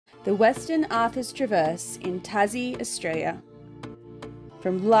The Western Arthur's Traverse in Tassie, Australia.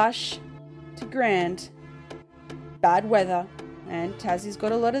 From lush to grand, bad weather, and Tassie's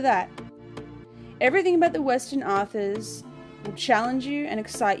got a lot of that. Everything about the Western Arthurs will challenge you and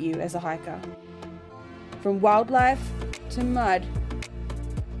excite you as a hiker. From wildlife to mud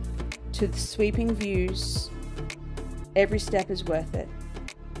to the sweeping views, every step is worth it.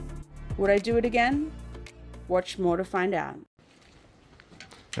 Would I do it again? Watch more to find out.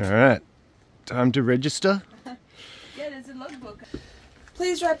 Alright, time to register. Yeah, there's a logbook.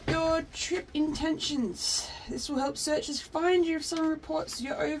 Please write your trip intentions. This will help searchers find you if someone reports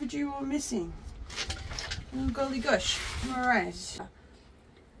you're overdue or missing. Oh golly gosh. Alright.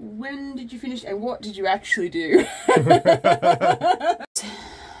 When did you finish and what did you actually do?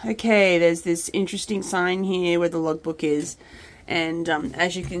 Okay, there's this interesting sign here where the logbook is, and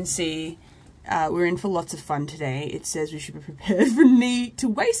as you can see, we're in for lots of fun today. It says we should be prepared for knee to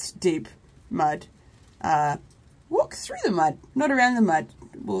waist deep mud. Walk through the mud, not around the mud.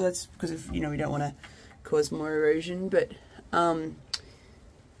 Well, that's because of, we don't want to cause more erosion, but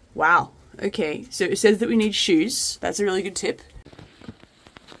wow. Okay, so it says that we need shoes. That's a really good tip.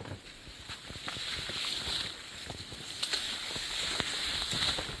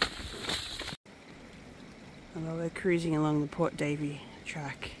 Well, we're cruising along the Port Davey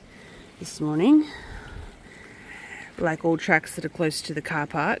track this morning. Like all tracks that are close to the car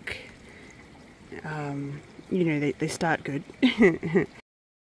park, they start good. I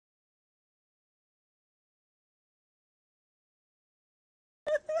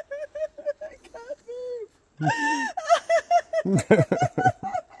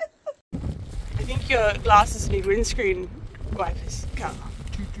think your glasses need windscreen wipers. Come on.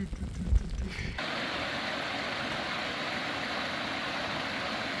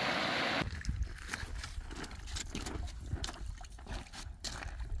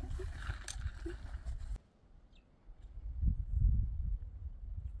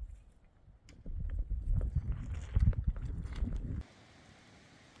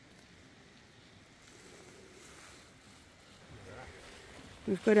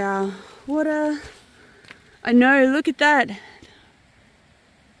 We've got our water. I know, look at that.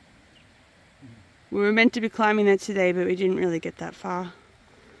 We were meant to be climbing that today, but we didn't really get that far.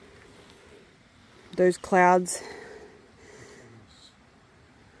 Those clouds.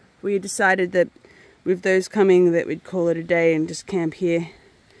 We decided that with those coming that we'd call it a day and just camp here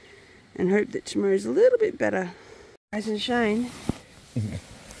and hope that tomorrow's a little bit better. Rise and shine.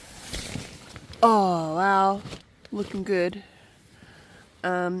 Oh wow, looking good.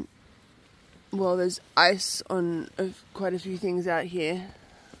 Well, there's ice on quite a few things out here.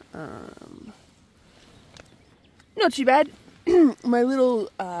 Not too bad. My little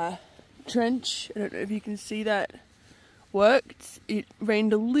trench, I don't know if you can see that, worked. It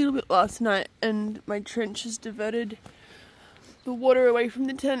rained a little bit last night and my trench has diverted the water away from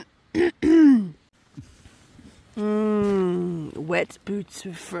the tent. Wet boots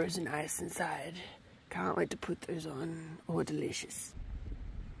with frozen ice inside. Can't wait to put those on. Oh, delicious.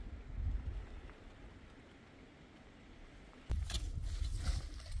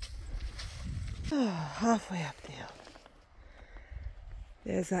 Halfway up the hill.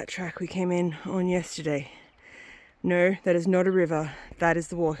 There's that track we came in on yesterday. No, that is not a river. That is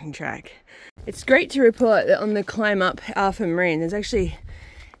the walking track. It's great to report that on the climb up Alpha Marine, there's actually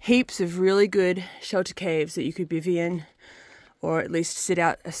heaps of really good shelter caves that you could bivvy in, or at least sit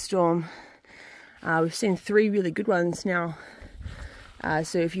out a storm. We've seen 3 really good ones now.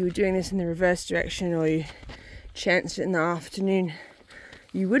 So if you were doing this in the reverse direction or you chanced it in the afternoon,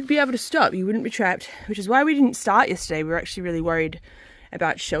 you would be able to stop. You wouldn't be trapped, which is why we didn't start yesterday. We were actually really worried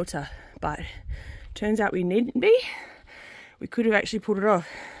about shelter, but turns out we needn't be. We could have actually pulled it off.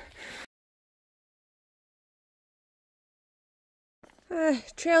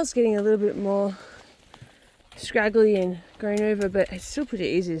 Trail's getting a little bit more scraggly and grown over, but it's still pretty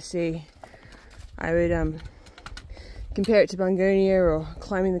easy to see. I would compare it to Bungonia or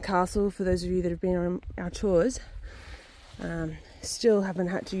climbing the castle for those of you that have been on our tours. Still haven't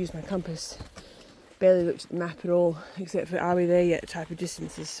had to use my compass. Barely looked at the map at all, except for are we there yet type of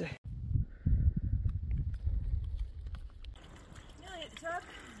distances. So. Nearly at the top.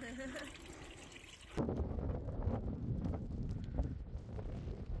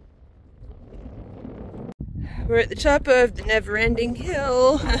 We're at the top of the never-ending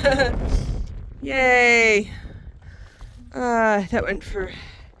hill. Yay! That went for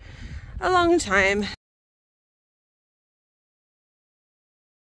a long time.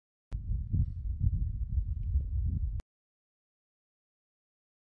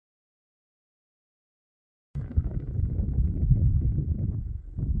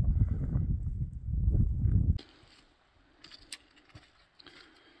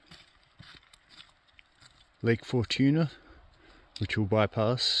 Lake Fortuna, which we'll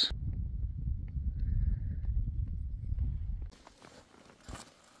bypass.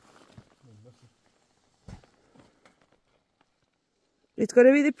 It's got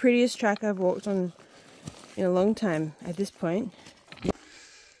to be the prettiest track I've walked on in a long time at this point. Look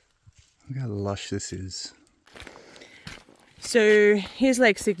how lush this is. So here's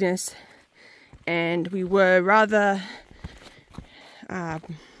Lake Cygnus, and we were rather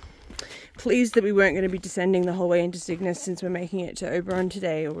pleased that we weren't going to be descending the whole way into Cygnus since we're making it to Oberon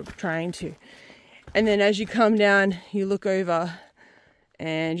today, or we're trying to. And then as you come down, you look over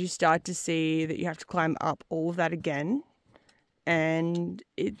and you start to see that you have to climb up all of that again. And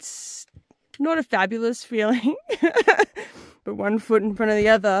it's not a fabulous feeling, but one foot in front of the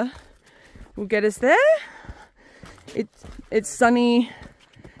other will get us there. It's sunny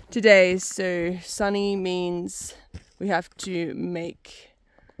today, so sunny means we have to make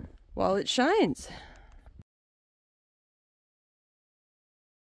while it shines.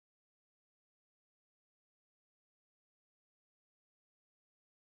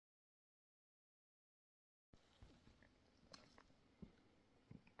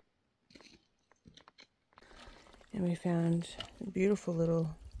 And we found a beautiful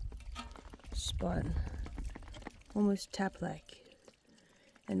little spot, almost tap-like.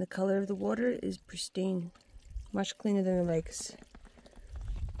 And the color of the water is pristine, much cleaner than the lakes.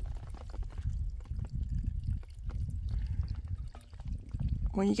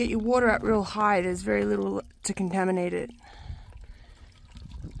 When you get your water up real high, there's very little to contaminate it.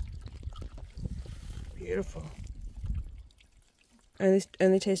 Beautiful.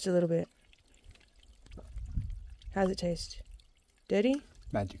 Only taste a little bit. How's it taste? Dirty?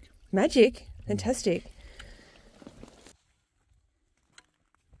 Magic. Magic? Fantastic.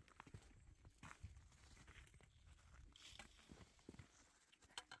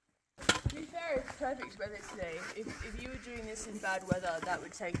 To be fair, it's perfect weather today. If you were doing this in bad weather, that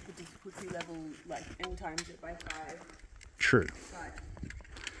would take the difficulty level, like, and times it by 5. True.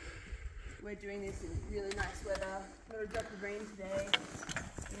 But we're doing this in really nice weather. Not a drop of rain today.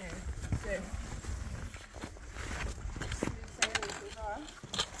 You know, so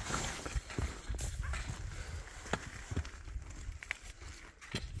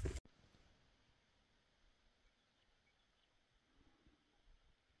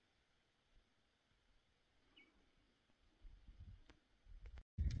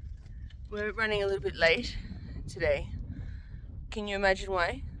we're running a little bit late today. Can you imagine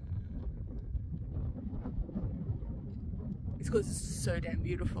why? It's because it's so damn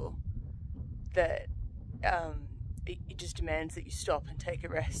beautiful that it just demands that you stop and take a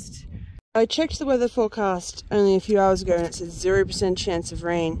rest. I checked the weather forecast only a few hours ago and it said 0% chance of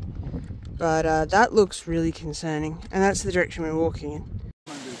rain, but that looks really concerning, and that's the direction we're walking in.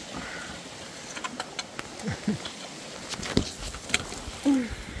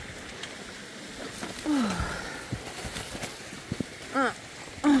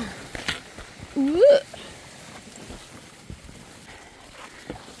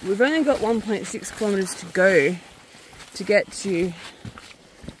 We've only got 1.6 kilometers to go to get to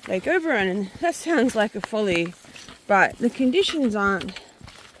Lake Oberon, and that sounds like a folly, but the conditions aren't.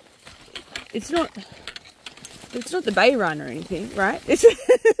 It's not the Bay Run or anything, right? It's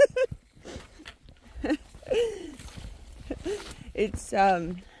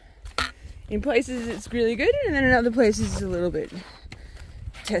in places it's really good, and then in other places it's a little bit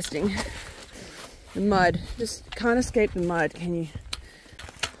testing. The mud, just can't escape the mud, can you?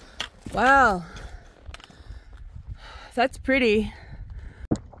 Wow, that's pretty.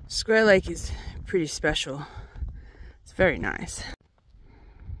 Square Lake is pretty special. It's very nice.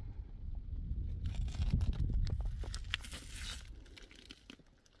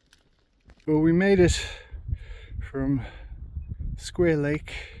 Well, we made it from Square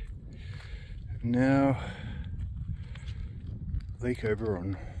Lake, and now Lake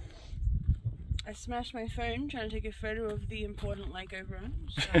Oberon. I smashed my phone trying to take a photo of the important Lake Oberon,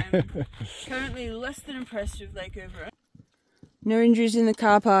 so I'm currently less than impressed with Lake Oberon. No injuries in the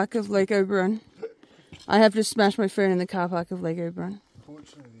car park of Lake Oberon. I have just smashed my phone in the car park of Lake Oberon.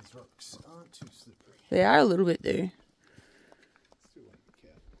 Fortunately, these rocks aren't too slippery. They are a little bit though.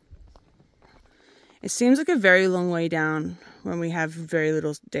 It seems like a very long way down when we have very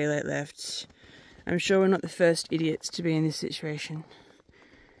little daylight left. I'm sure we're not the first idiots to be in this situation.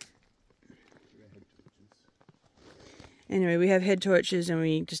 Anyway, we have head torches and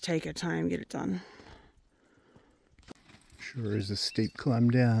we just take our time, get it done. Sure is a steep climb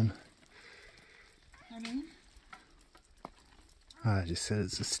down. Pardon? I just said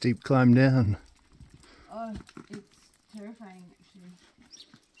it's a steep climb down. Oh, it's terrifying actually.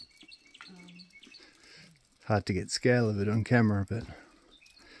 Hard to get scale of it on camera, but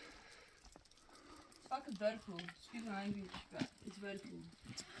It's like a vertical, excuse my language, but it's vertical.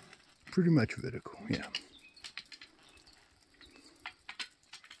 pretty much vertical, yeah.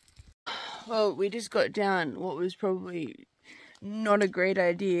 Well, we just got down what was probably not a great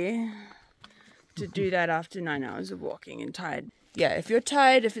idea to do that after 9 hours of walking and tired. Yeah, if you're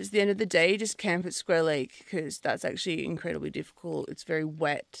tired, if it's the end of the day, just camp at Square Lake, because that's actually incredibly difficult. It's very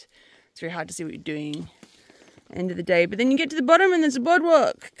wet. It's very hard to see what you're doing. End of the day. But then you get to the bottom and there's a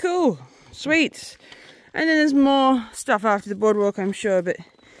boardwalk. Cool. Sweet. And then there's more stuff after the boardwalk, I'm sure. But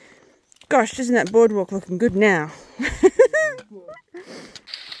gosh, isn't that boardwalk looking good now?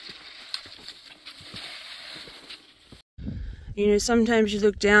 You know, sometimes you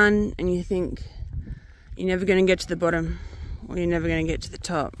look down and you think you're never going to get to the bottom, or you're never going to get to the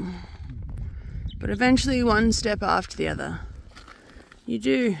top. But eventually, one step after the other, you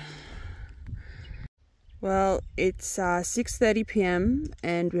do. Well, it's 6:30 p.m.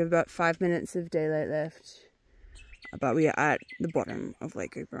 and we have about 5 minutes of daylight left. But we are at the bottom of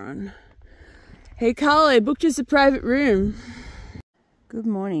Lake Oberon. Hey Carl, I booked us a private room. Good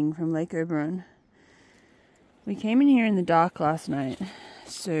morning from Lake Oberon. We came in here in the dark last night,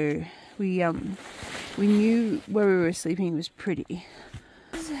 so we knew where we were sleeping was pretty.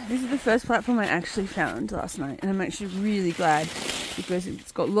 This is the first platform I actually found last night, and I'm actually really glad because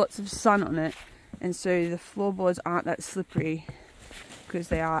it's got lots of sun on it, and so the floorboards aren't that slippery, because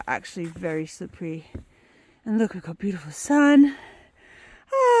they are actually very slippery. And look, we've got beautiful sun.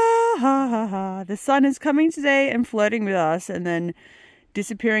 Ah, ha, ha, ha. The sun is coming today and flirting with us, and then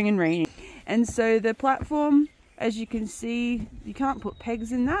disappearing and raining. And so the platform, as you can see, you can't put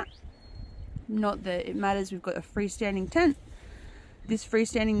pegs in that. Not that it matters, we've got a freestanding tent. This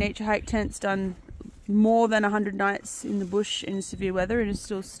freestanding nature hike tent's done more than 100 nights in the bush in severe weather and is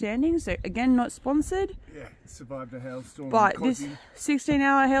still standing. So again, not sponsored. Yeah, survived a hailstorm. But this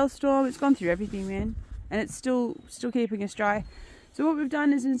 16-hour hailstorm, it's gone through everything, man. And it's still keeping us dry. So what we've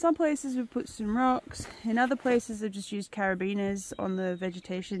done is in some places we've put some rocks, in other places I've just used carabiners on the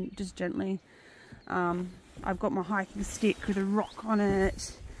vegetation, just gently. I've got my hiking stick with a rock on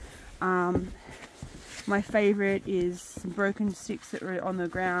it. My favourite is some broken sticks that were on the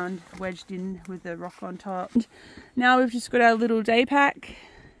ground, wedged in with a rock on top. Now we've just got our little day pack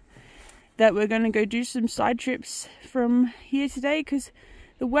that we're going to go do some side trips from here today, because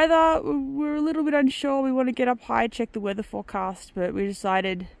the weather, we're a little bit unsure. We want to get up high, check the weather forecast, but we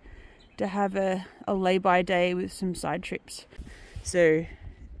decided to have a lay-by day with some side trips. So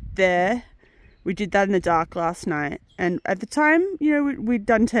there, we did that in the dark last night, and at the time, you know, we'd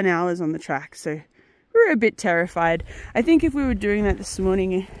done 10 hours on the track, so we were a bit terrified. I think if we were doing that this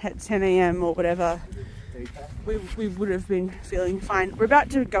morning at 10 AM or whatever, we would have been feeling fine. We're about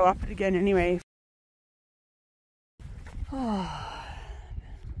to go up it again anyway. Oh.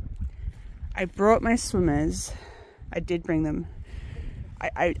 I brought my swimmers. I did bring them.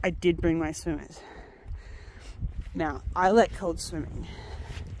 I did bring my swimmers. Now, I like cold swimming,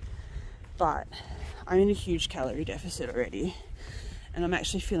 but I'm in a huge calorie deficit already, and I'm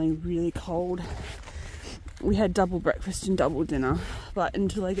actually feeling really cold. We had double breakfast and double dinner, but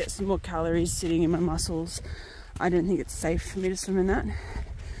until I get some more calories sitting in my muscles, I don't think it's safe for me to swim in that.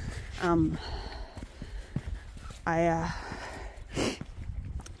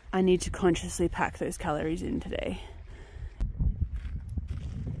 I need to consciously pack those calories in today.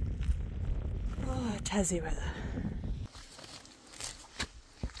 Oh, Tassie weather.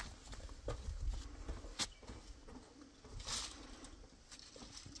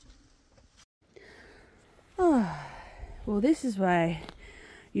 Oh, well, this is why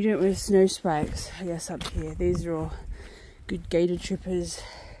you don't wear snow spikes, I guess, up here. These are all good gator trippers,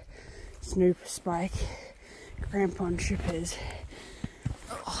 snow spike, crampon trippers.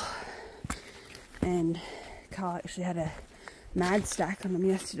 And Carl actually had a mad stack on them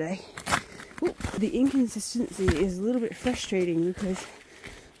yesterday. Ooh, the inconsistency is a little bit frustrating because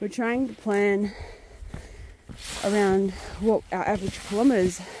we're trying to plan around what our average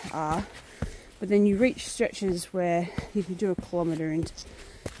kilometres are, but then you reach stretches where you can do a kilometre in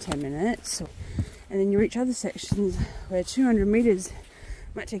 10 minutes, and then you reach other sections where 200 metres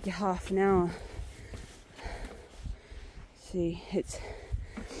might take you half an hour. See, it's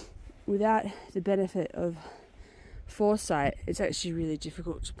without the benefit of foresight, it's actually really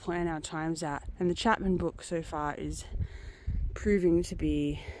difficult to plan our times out. And the Chapman book so far is proving to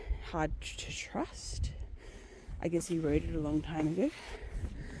be hard to trust. I guess he wrote it a long time ago,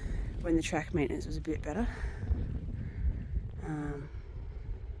 when the track maintenance was a bit better.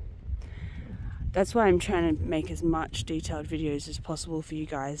 That's why I'm trying to make as much detailed videos as possible for you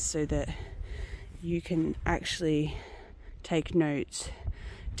guys, so that you can actually take notes,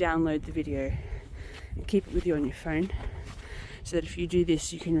 download the video, and keep it with you on your phone, so that if you do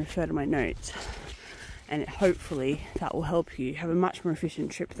this, you can refer to my notes, and hopefully that will help you have a much more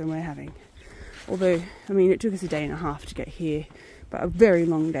efficient trip than we're having. Although, I mean, it took us a day and a half to get here, but a very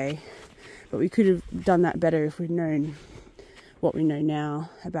long day. But we could have done that better if we'd known what we know now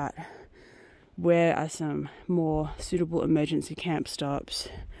about where are some more suitable emergency camp stops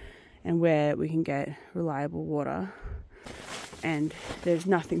and where we can get reliable water. And there's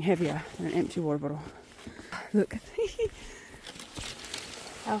nothing heavier than an empty water bottle. Look,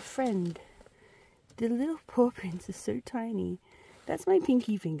 our friend, the little paw prints are so tiny. That's my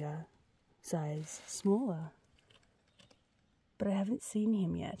pinky finger size, smaller. But I haven't seen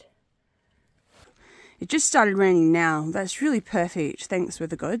him yet. It just started raining now. That's really perfect. Thanks,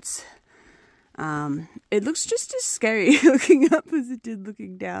 weather gods. It looks just as scary looking up as it did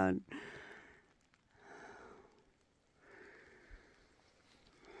looking down.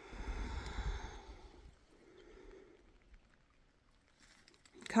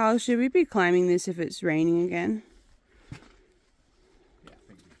 Carl, should we be climbing this if it's raining again? Yeah, I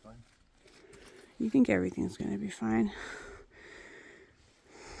think it'll be fine. You think everything's going to be fine?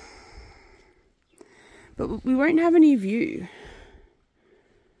 But we won't have any view.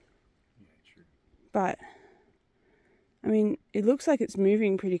 Yeah, true. But, I mean, it looks like it's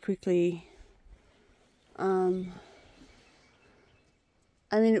moving pretty quickly. I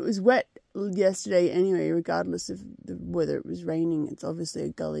mean, it was wet yesterday anyway, regardless of whether it was raining. It's obviously a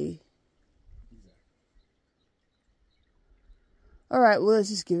gully. Exactly. Alright, well, let's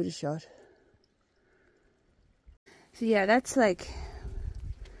just give it a shot. So yeah, that's like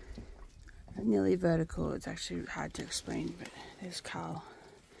nearly vertical. It's actually hard to explain, but there's Carl.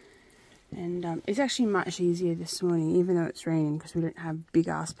 And it's actually much easier this morning, even though it's raining, because we don't have big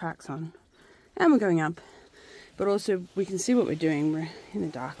ass packs on. And we're going up. But also, we can see what we're doing. We're in the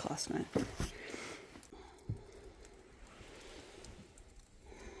dark last night.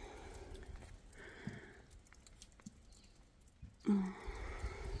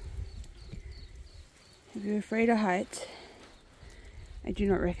 If you're afraid of heights, I do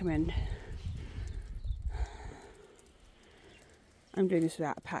not recommend. I'm doing this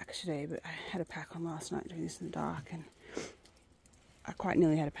without a pack today, but I had a pack on last night doing this in the dark, and I quite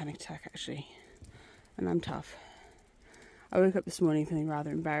nearly had a panic attack actually. And I'm tough. I woke up this morning feeling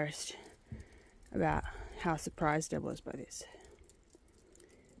rather embarrassed about how surprised I was by this.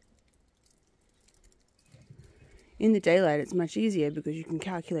 In the daylight it's much easier because you can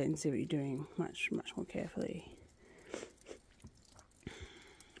calculate and see what you're doing much more carefully.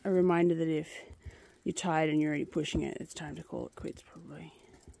 A reminder that if you're tired and you're already pushing it, it's time to call it quits probably.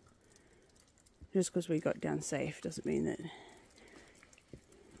 Just because we got down safe doesn't mean that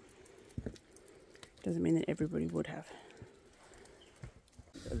everybody would have.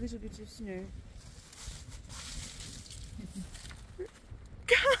 A little bit of snow.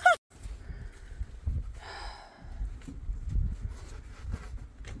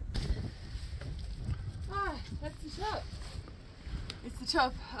 Ah, that's the top. It's the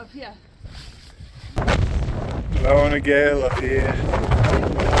top up here. Blowing a gale up here.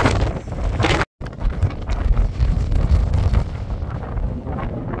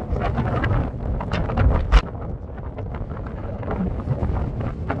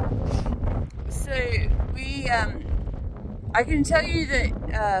 I can tell you that,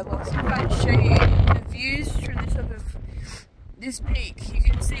 well, I'm going to show you the views from the top of this peak. You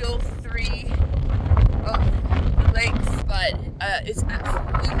can see all three of the lakes, but it's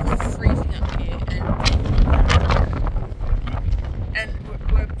absolutely freezing up here, and we're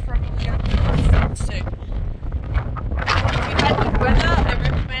probably up to so if you had good weather, I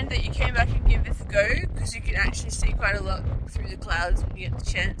recommend that you came back and give this a go, because you can actually see quite a lot through the clouds when you get the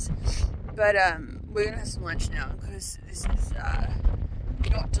chance. But we're going to have some lunch now, because this is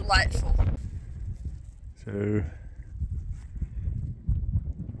not delightful. So,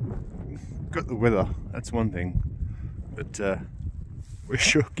 got the weather, that's one thing, but we're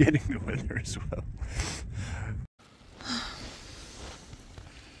sure getting the weather as well.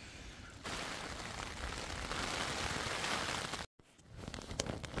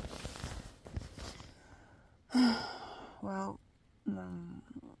 Well,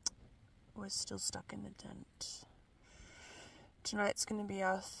 we're still stuck in the tent. Tonight's going to be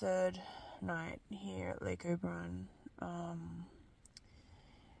our third night here at Lake Oberon.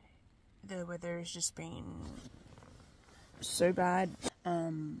 The weather has just been so bad.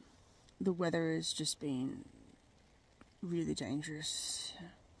 The weather has just been really dangerous.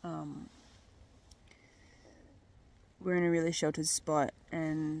 We're in a really sheltered spot,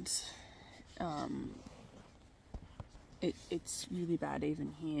 and It's really bad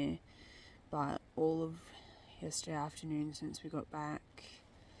even here, but all of yesterday afternoon since we got back,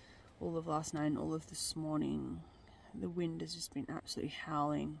 all of last night and all of this morning, the wind has just been absolutely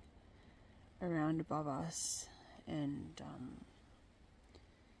howling around above us, and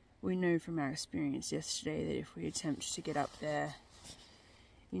we know from our experience yesterday that if we attempt to get up there,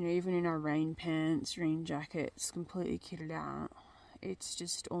 you know, even in our rain pants, rain jackets, completely kitted out, it's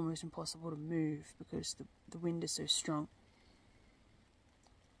just almost impossible to move because the wind is so strong.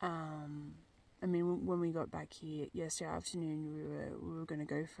 I mean, when we got back here yesterday afternoon, we were going to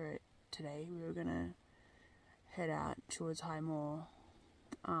go for it today. We were going to head out towards Highmore,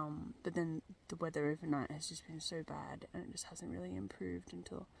 but then the weather overnight has just been so bad, and it just hasn't really improved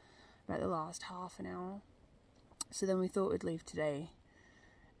until about the last half an hour. So then we thought we'd leave today,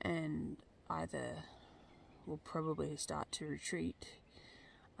 and either we'll probably start to retreat,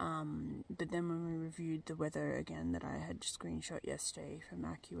 but then when we reviewed the weather again that I had screenshot yesterday from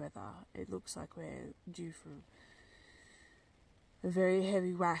AccuWeather, it looks like we're due for a very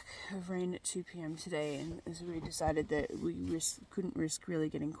heavy whack of rain at 2 PM today, and so we decided that we couldn't risk really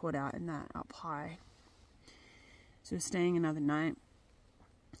getting caught out in that up high. So we're staying another night.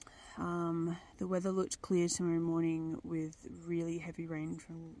 The weather looked clear tomorrow morning with really heavy rain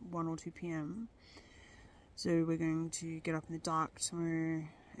from 1 or 2 PM. So we're going to get up in the dark tomorrow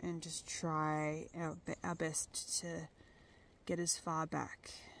and just try our best to get as far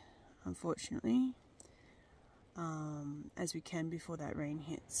back, unfortunately, as we can before that rain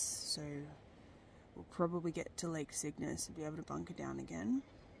hits. So we'll probably get to Lake Cygnus and be able to bunker down again,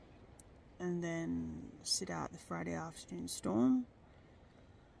 and then sit out the Friday afternoon storm.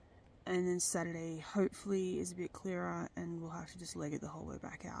 And then Saturday hopefully is a bit clearer, and we'll have to just leg it the whole way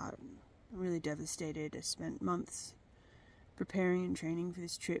back out. I'm really devastated. I spent months preparing and training for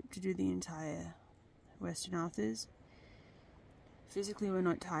this trip to do the entire Western Arthurs. Physically we're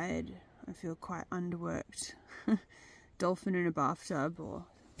not tired. I feel quite underworked. Dolphin in a bathtub, or,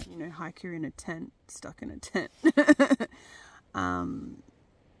 you know, hiker in a tent, stuck in a tent. I'm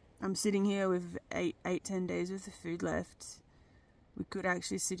sitting here with 10 days worth of food left. We could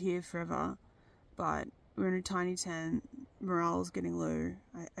actually sit here forever, but we're in a tiny tent. Morale's getting low.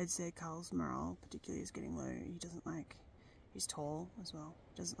 I'd say Carl's morale particularly is getting low. He doesn't like, he's tall as well.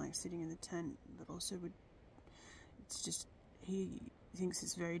 He doesn't like sitting in the tent, but also it's just, he thinks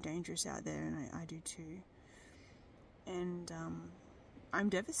it's very dangerous out there, and I do too. And I'm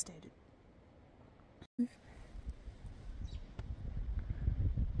devastated.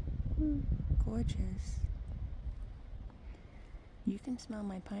 Gorgeous. You can smell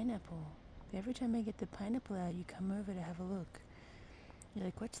my pineapple. Every time I get the pineapple out, you come over to have a look. You're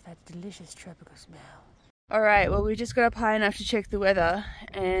like, what's that delicious tropical smell? Alright, well, we just got up high enough to check the weather,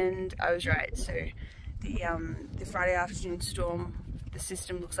 and I was right. So the Friday afternoon storm, the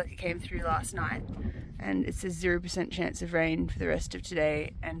system looks like it came through last night, and it says 0% chance of rain for the rest of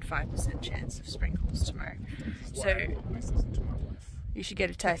today and 5% chance of sprinkles tomorrow. So you should get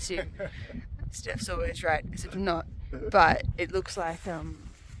a tattoo. Steph's always right, except I'm not. But it looks like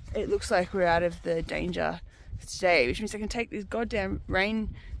we're out of the danger today, which means I can take these goddamn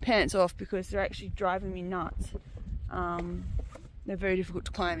rain pants off because they're actually driving me nuts. They're very difficult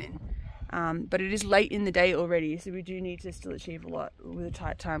to climb in. But it is late in the day already, so we do need to still achieve a lot with a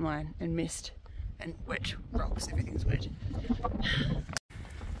tight timeline and mist and wet rocks. Everything's wet.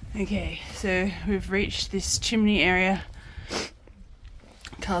 Okay, so we've reached this chimney area.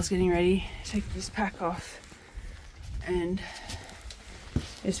 Carl's getting ready to take this pack off, and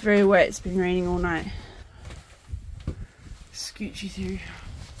it's very wet. It's been raining all night. Scoot you through.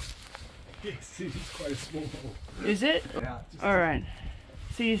 Yes, it is quite a small hole. Is it? Yeah. Alright.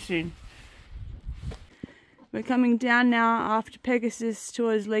 See you soon. We're coming down now after Pegasus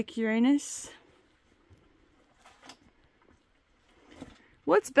towards Lake Uranus.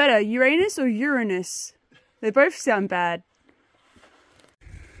 What's better, Uranus or Uranus? They both sound bad.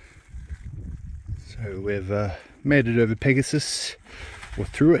 So we've made it over Pegasus, or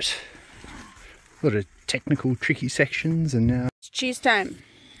through it. A lot of technical, tricky sections, and now It's cheese time.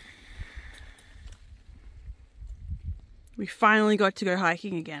 We finally got to go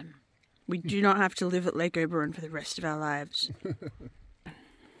hiking again. We do not have to live at Lake Oberon for the rest of our lives.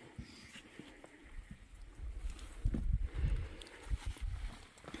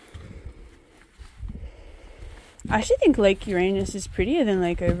 I actually think Lake Uranus is prettier than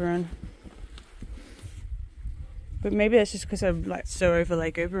Lake Oberon. But maybe that's just because I'm like so over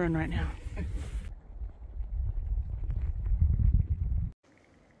Lake Oberon right now.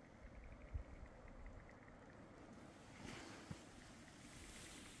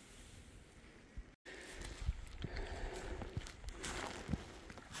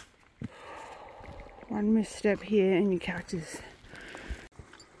 One misstep here and your cactus.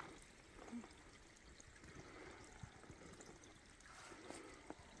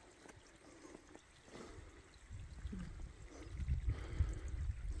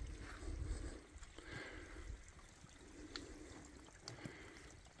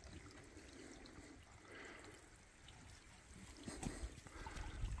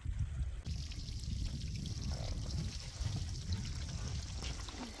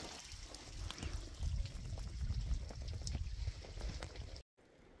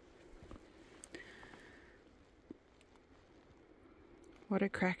 What a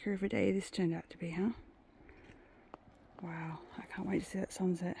cracker of a day this turned out to be, huh? Wow, I can't wait to see that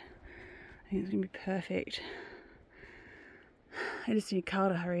sunset. I think it's going to be perfect. I just need Carl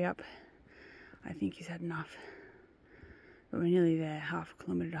to hurry up. I think he's had enough. But we're nearly there, half a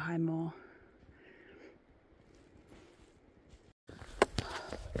kilometre to High Moor.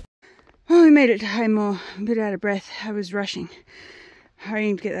 Well, we made it to High Moor, a bit out of breath. I was rushing,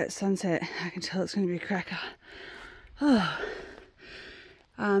 hurrying to get that sunset. I can tell it's going to be a cracker. Oh.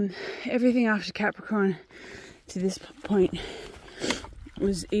 Everything after Capricorn to this point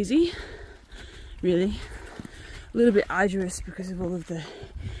was easy, really. A little bit arduous because of all of the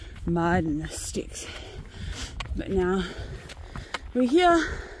mud and the sticks. But now we're here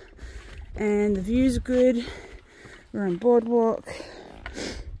and the views are good. We're on boardwalk.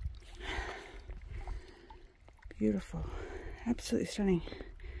 Beautiful, absolutely stunning.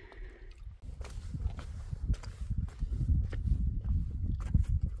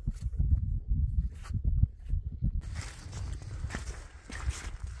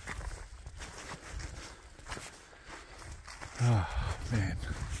 Oh man,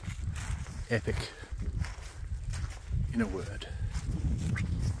 epic in a word.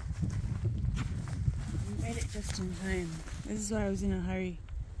 We made it just in time. This is why I was in a hurry.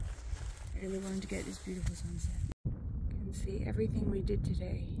 I really wanted to get this beautiful sunset. You can see everything we did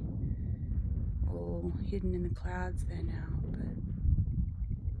today, all hidden in the clouds there now.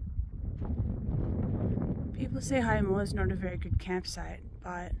 But people say High Moor is not a very good campsite,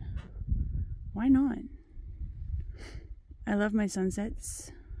 but why not? I love my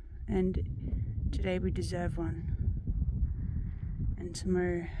sunsets, and today we deserve one. And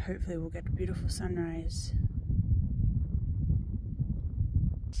tomorrow, hopefully, we'll get a beautiful sunrise.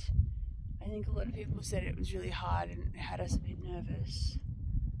 I think a lot of people said it was really hard and it had us a bit nervous.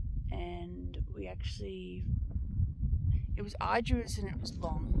 And we actually, it was arduous and it was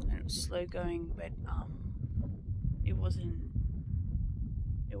long and it was slow going, but it wasn't,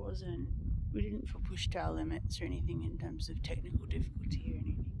 we didn't feel pushed to our limits or anything in terms of technical difficulty or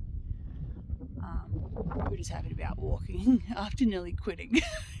anything. We were just happy to be out walking after nearly quitting.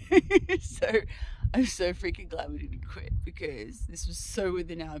 So I'm so freaking glad we didn't quit, because this was so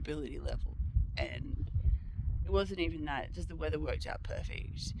within our ability level. And it wasn't even that, just the weather worked out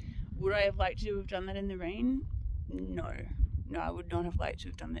perfect. Would I have liked to have done that in the rain? No, I would not have liked to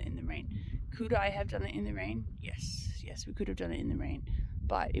have done that in the rain. Could I have done it in the rain? Yes, we could have done it in the rain,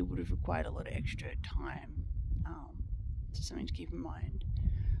 but it would have required a lot of extra time. So something to keep in mind.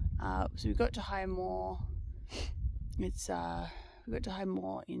 So we got to High Moor. We got to High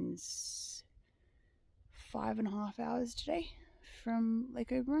Moor in 5.5 hours today from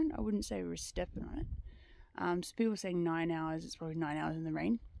Lake Oberon. I wouldn't say we were stepping on it. So people were saying 9 hours. It's probably 9 hours in the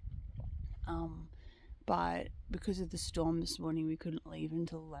rain. But because of the storm this morning, we couldn't leave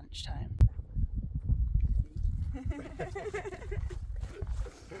until lunchtime.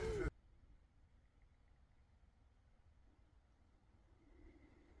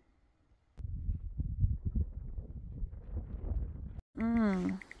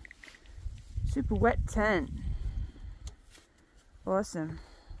 Super wet tent. Awesome.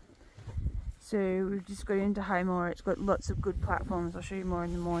 So we've just got into High Moor. It's got lots of good platforms. I'll show you more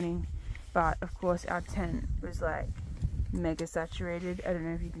in the morning. But of course our tent was like mega saturated. I don't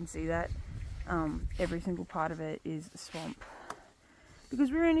know if you can see that. Every single part of it is a swamp. Because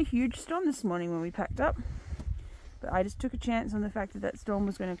we were in a huge storm this morning when we packed up. But I just took a chance on the fact that that storm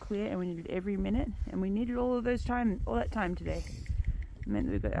was going to clear, and we needed every minute. And we needed all that time today. It meant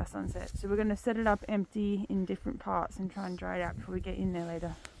that we got our sunset. So we're going to set it up empty in different parts and try and dry it out before we get in there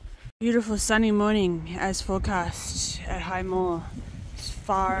later. Beautiful sunny morning as forecast at High Moor. It's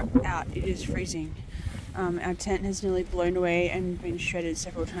far out, it is freezing. Our tent has nearly blown away and been shredded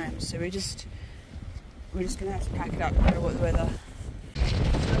several times. So we're just going to have to pack it up no matter what the weather.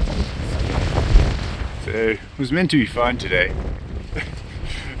 So it was meant to be fun today.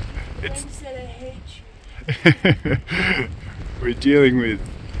 Said I hate you. We're dealing with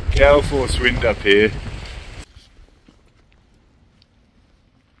gale force wind up here.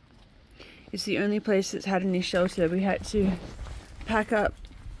 It's the only place that's had any shelter. We had to pack up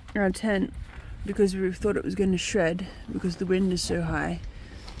our tent because we thought it was going to shred because the wind is so high.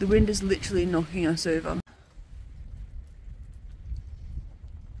 The wind is literally knocking us over.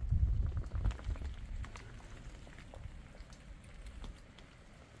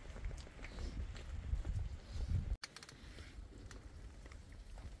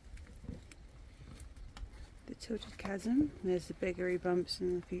 The tilted chasm, there's the beggery bumps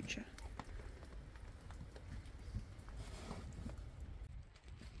in the future.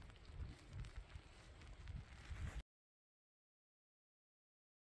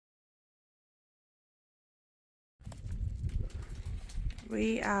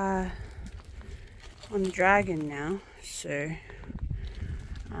 We are on the Dragon now, so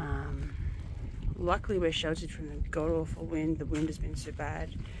luckily we're sheltered from the god-awful wind. The wind has been so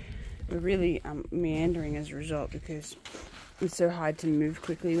bad. We're really meandering as a result because it's so hard to move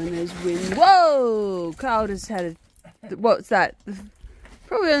quickly when there's wind. Whoa! Carl just had a... What's that?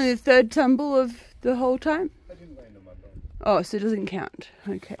 Probably only the third tumble of the whole time? I didn't land on my bum. Oh, so it doesn't count.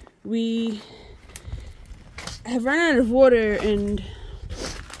 Okay. We have run out of water and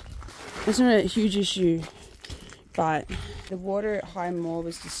it's not a huge issue, but the water at High Moor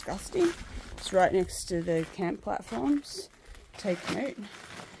was disgusting. It's right next to the camp platforms. Take note.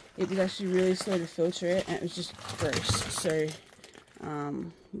 It was actually really slow to filter it and it was just gross. So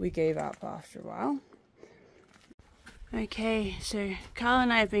we gave up after a while. Okay, so Carl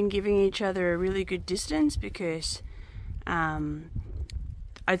and I have been giving each other a really good distance because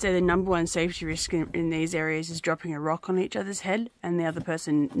I'd say the number one safety risk in these areas is dropping a rock on each other's head and the other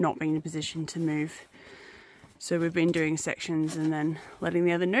person not being in a position to move. So we've been doing sections and then letting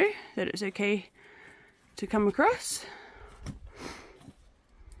the other know that it's okay to come across.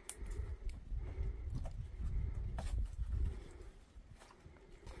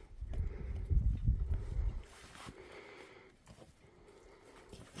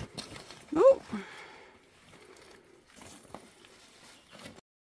 Oh.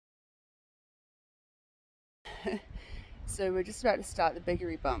 So we're just about to start the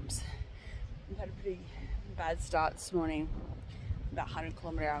beggery bumps. We've had a pretty bad start this morning. About 100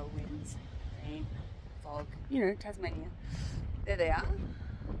 km/h winds, rain, fog, you know, Tasmania. There they are.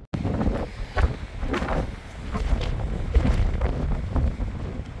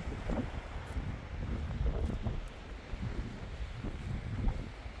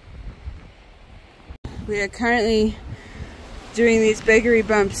 We are currently doing these beggery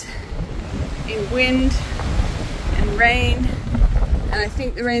bumps in wind and rain, and I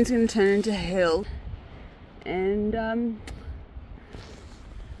think the rain's going to turn into hail. And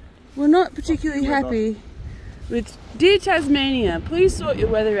we're not particularly happy with... Dear Tasmania, please sort your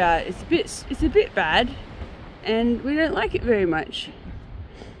weather out. It's a bit bad, and we don't like it very much.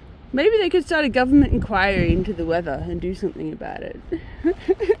 Maybe they could start a government inquiry into the weather and do something about it.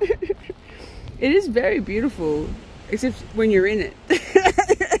 It is very beautiful, except when you're in it.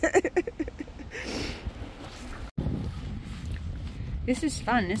 This is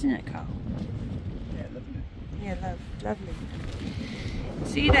fun, isn't it, Carl? Yeah, loving it. Yeah, lovely.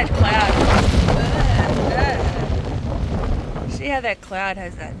 See that cloud? See how that cloud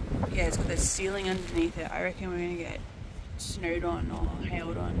has that? Yeah, it's got the ceiling underneath it. I reckon we're gonna get snowed on or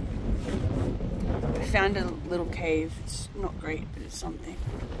hailed on. We found a little cave. It's not great, but it's something.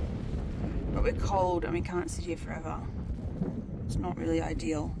 But we're cold and we can't sit here forever. It's not really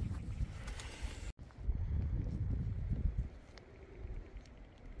ideal.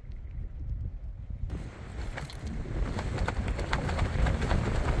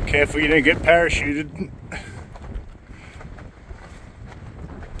 Careful you don't get parachuted.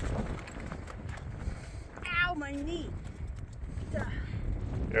 Ow, my knee!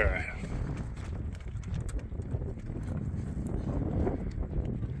 Yeah.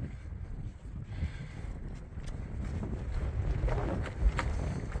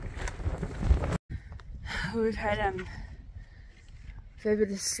 We've had a fair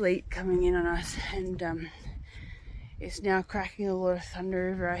bit of sleet coming in on us, and it's now cracking a lot of thunder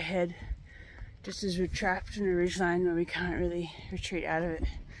over our head just as we're trapped in a ridgeline where we can't really retreat out of it.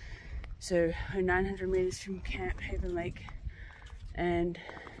 So we're 900 meters from Camp Haven Lake, and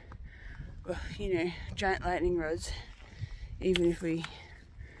well, you know, giant lightning rods, even if we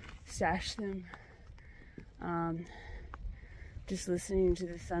stash them, just listening to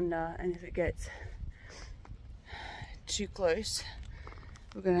the thunder, and if it gets too close,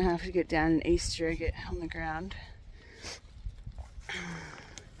 we're gonna have to get down and Easter egg it on the ground.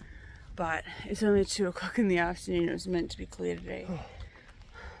 But it's only 2 o'clock in the afternoon. It was meant to be clear today.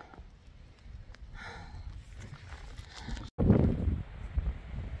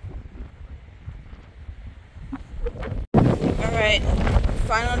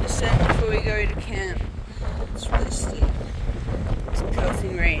 final descent before we go to camp. It's really steep. It's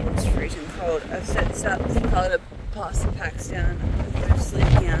pelting rain, it's freezing cold. I've set this up for Carla to pass the packs down. I'm going to sleep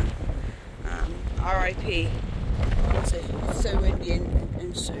here. RIP. It's so windy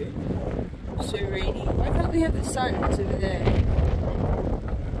and so rainy. Why can't we have the sun? It's over there.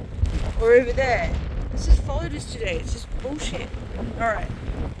 Or over there. It's just followed us today. It's just bullshit. Alright.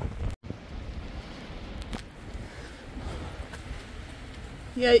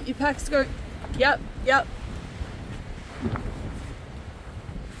 Yeah, your packs go. Yep.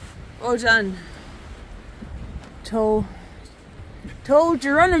 All done. Tall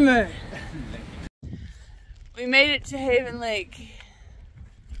Geronimo. We made it to Haven Lake.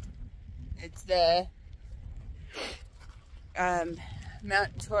 It's there.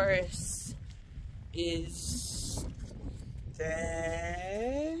 Mount Taurus is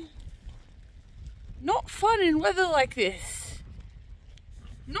there. Not fun in weather like this.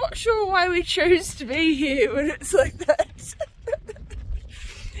 Not sure why we chose to be here when it's like that.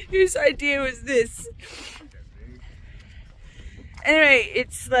 Whose idea was this? Anyway,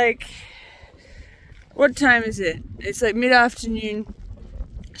 it's like, what time is it? It's like mid-afternoon.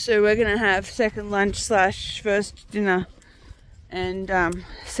 So we're gonna have second lunch / first dinner and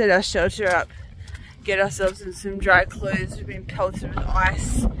set our shelter up, get ourselves in some dry clothes. We've been pelted with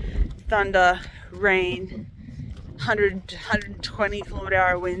ice, thunder, rain, 120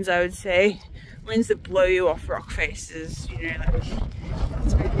 km/h winds, I would say. Winds that blow you off rock faces, you know, like,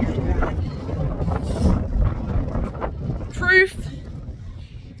 it's been really bad. Proof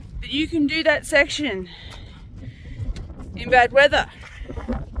that you can do that section in bad weather,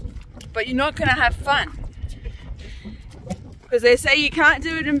 but you're not gonna have fun. Because they say you can't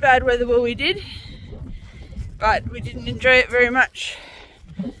do it in bad weather. Well, we did, but we didn't enjoy it very much.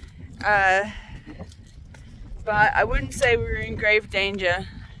 But I wouldn't say we were in grave danger,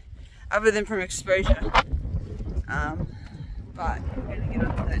 other than from exposure. But we're going to get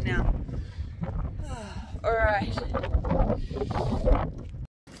onto that now. Alright.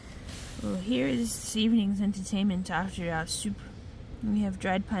 Well, here is this evening's entertainment after our soup. We have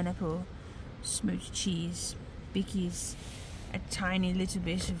dried pineapple, smoked cheese, bickies, a tiny little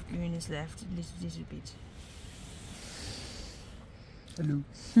bit of green is left, a little bit. Hello.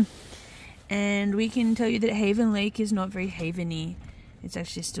 And we can tell you that Haven Lake is not very haveny. It's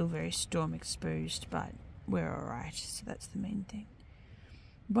actually still very storm exposed, but we're alright, so that's the main thing.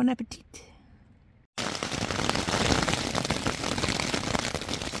 Bon appetit!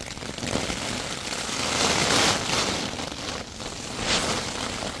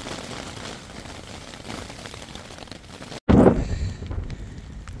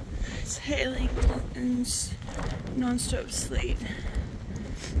 It's hailing and non-stop sleet.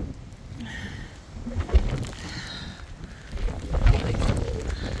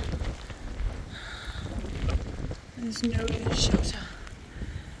 There's nowhere to shelter.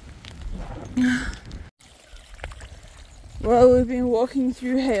 Well, we've been walking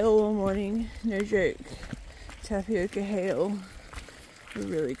through hail all morning, no joke. Tapioca hail. We're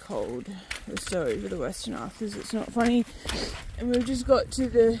really cold. We're so over the Western Afters, it's not funny. And we've just got to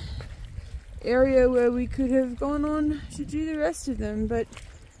the area where we could have gone on to do the rest of them, but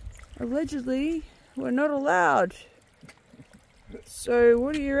allegedly we're not allowed. So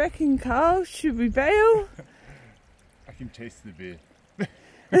what do you reckon, Carl? Should we bail? I can taste the beer.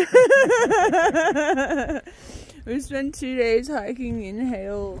 We spent 2 days hiking in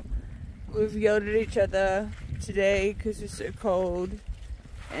hail. We've yelled at each other today because it's so cold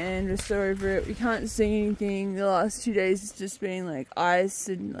and we're so over it. We can't see anything. The last 2 days it's just been like ice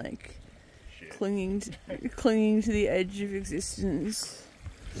and like clinging to the edge of existence.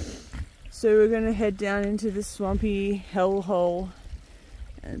 So we're going to head down into the swampy hellhole,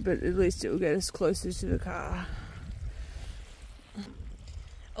 but at least it will get us closer to the car.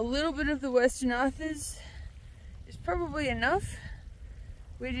 A little bit of the Western Arthurs is probably enough.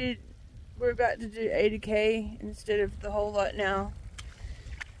 We're about to do 80k instead of the whole lot now,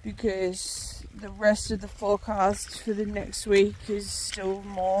 because the rest of the forecast for the next week is still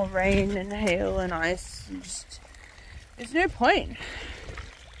more rain and hail and ice, and just there's no point.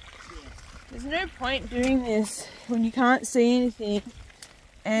 There's no point doing this when you can't see anything,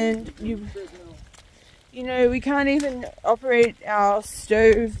 and you know, we can't even operate our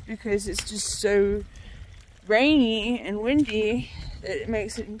stove because it's just so rainy and windy that it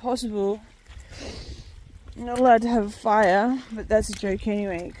makes it impossible. I'm not allowed to have a fire, but that's a joke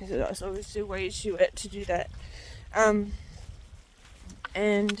anyway, because it's obviously way too wet to do that.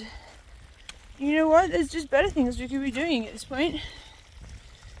 And you know what? There's just better things we could be doing at this point.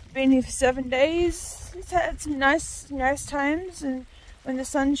 Been here for 7 days. It's had some nice times, and when the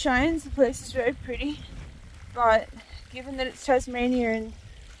sun shines, the place is very pretty, but given that it's Tasmania and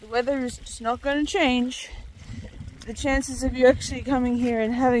the weather is just not going to change, the chances of you actually coming here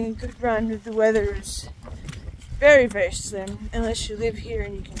and having a good run with the weather is very, very slim, unless you live here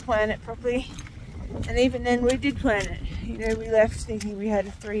and you can plan it properly. And even then, we did plan it. You know, we left thinking we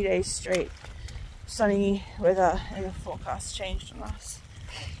had 3 days straight sunny weather, and the forecast changed on us.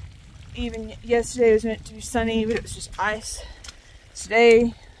 Even yesterday was meant to be sunny, but it was just ice.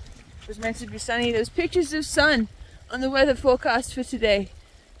 Today was meant to be sunny. There was pictures of sun on the weather forecast for today,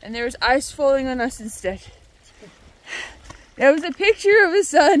 and there was ice falling on us instead. There was a picture of a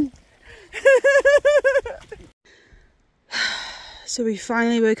sun. So we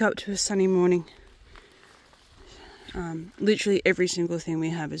finally woke up to a sunny morning. Literally every single thing we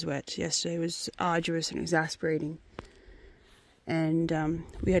have is wet. Yesterday was arduous and exasperating. And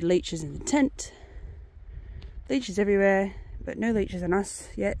we had leeches in the tent. Leeches everywhere, but no leeches on us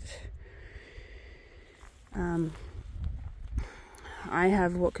yet. I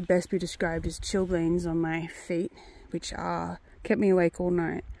have what could best be described as chilblains on my feet, which kept me awake all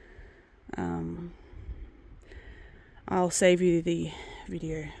night. I'll save you the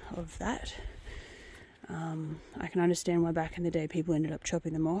video of that. I can understand why back in the day people ended up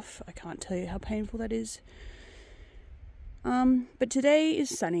chopping them off. I can't tell you how painful that is. But today is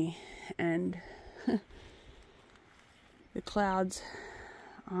sunny, and the clouds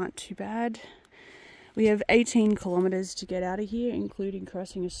aren't too bad. We have 18 kilometers to get out of here, including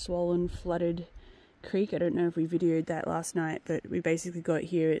crossing a swollen, flooded creek. I don't know if we videoed that last night, but we basically got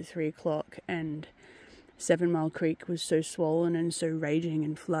here at 3 o'clock, and 7 Mile Creek was so swollen and so raging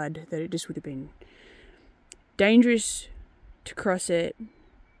in flood that it just would have been dangerous to cross it,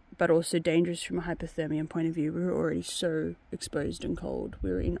 but also dangerous from a hypothermia point of view. We were already so exposed and cold.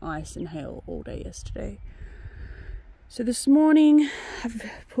 We were in ice and hail all day yesterday. So this morning I've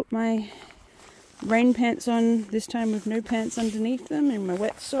put my rain pants on, this time with no pants underneath them, and my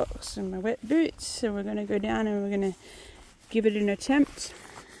wet socks and my wet boots. So we're going to go down and we're going to give it an attempt.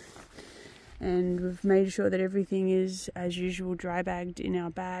 And we've made sure that everything is, as usual, dry bagged in our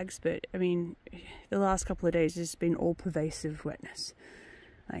bags. But, I mean, the last couple of days has been all pervasive wetness.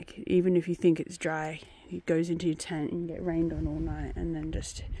 Like, even if you think it's dry, it goes into your tent and you get rained on all night, and then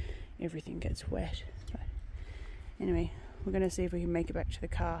just everything gets wet. But anyway, we're going to see if we can make it back to the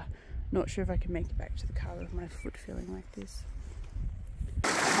car. Not sure if I can make it back to the car with my foot feeling like this.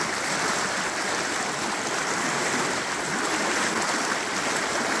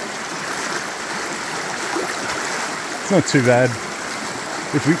 It's not too bad.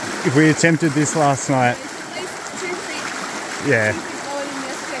 If we attempted this last night, It's at least 2 feet. yeah, 2 feet lower than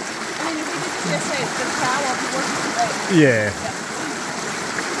yesterday. I mean, if we did this yesterday, it's the power of working today. yeah.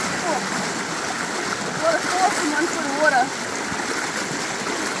 What a force in 1 foot of water.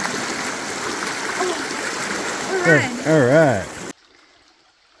 Alright. All right.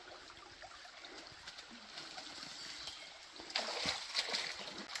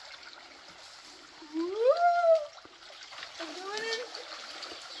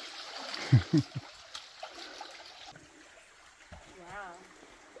 Wow.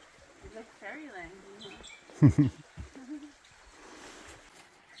 It's like fairyland.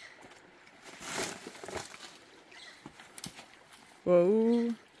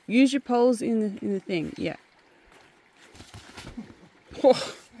 Whoa. Use your poles in the thing, yeah.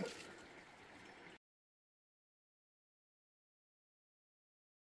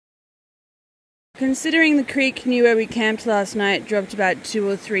 Considering the creek near where we camped last night dropped about 2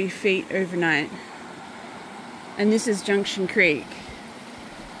 or 3 feet overnight, and this is Junction Creek,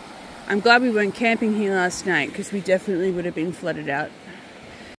 I'm glad we weren't camping here last night, because we definitely would have been flooded out.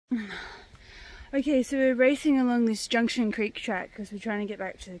 Okay, so we're racing along this Junction Creek track because we're trying to get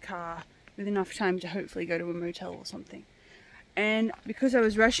back to the car with enough time to hopefully go to a motel or something. And because I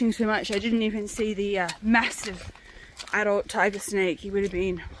was rushing so much, I didn't even see the massive adult tiger snake. He would have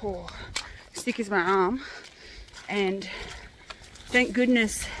been thick as my arm. And thank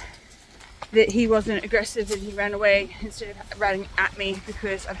goodness that he wasn't aggressive and he ran away instead of running at me,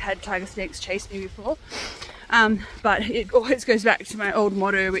 because I've had tiger snakes chase me before. But it always goes back to my old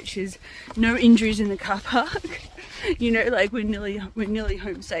motto, which is no injuries in the car park. You know, like we're nearly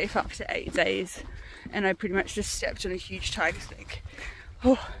home safe after 8 days, and I pretty much just stepped on a huge tiger snake.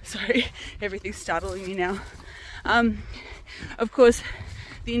 Oh, sorry, everything's startling me now. Of course,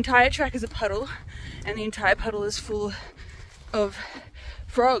 the entire track is a puddle, and the entire puddle is full of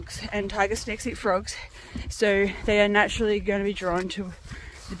frogs, and tiger snakes eat frogs, so they are naturally going to be drawn to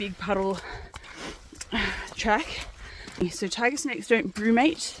the big puddle track. So tiger snakes don't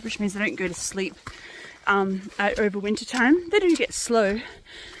brumate, which means they don't go to sleep over winter time. They do get slow,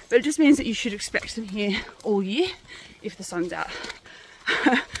 but it just means that you should expect them here all year if the sun's out.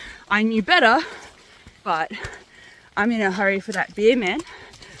 I knew better, but I'm in a hurry for that beer, man.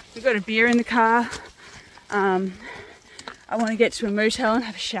 We've got a beer in the car. I want to get to a motel and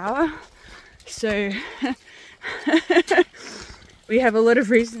have a shower. So we have a lot of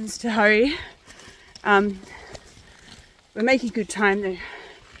reasons to hurry. We're making good time though.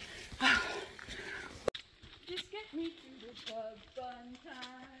 Just get me through the pub fun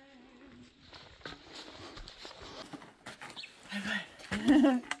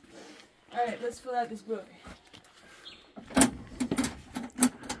time. Alright, let's fill out this book.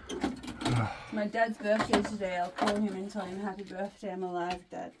 It's my dad's birthday today. I'll call him and tell him happy birthday. I'm alive,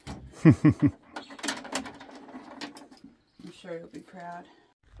 Dad. I'm sure he'll be proud.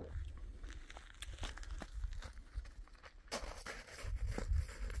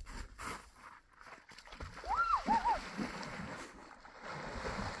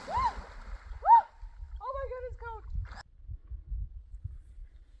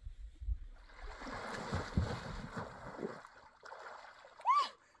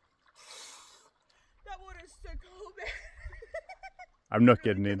 So cold, man. I'm not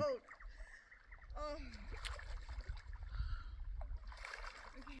getting in. Okay.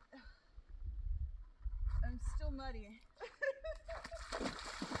 I'm still muddy.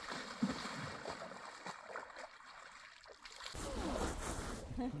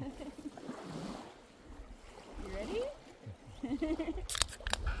 You ready?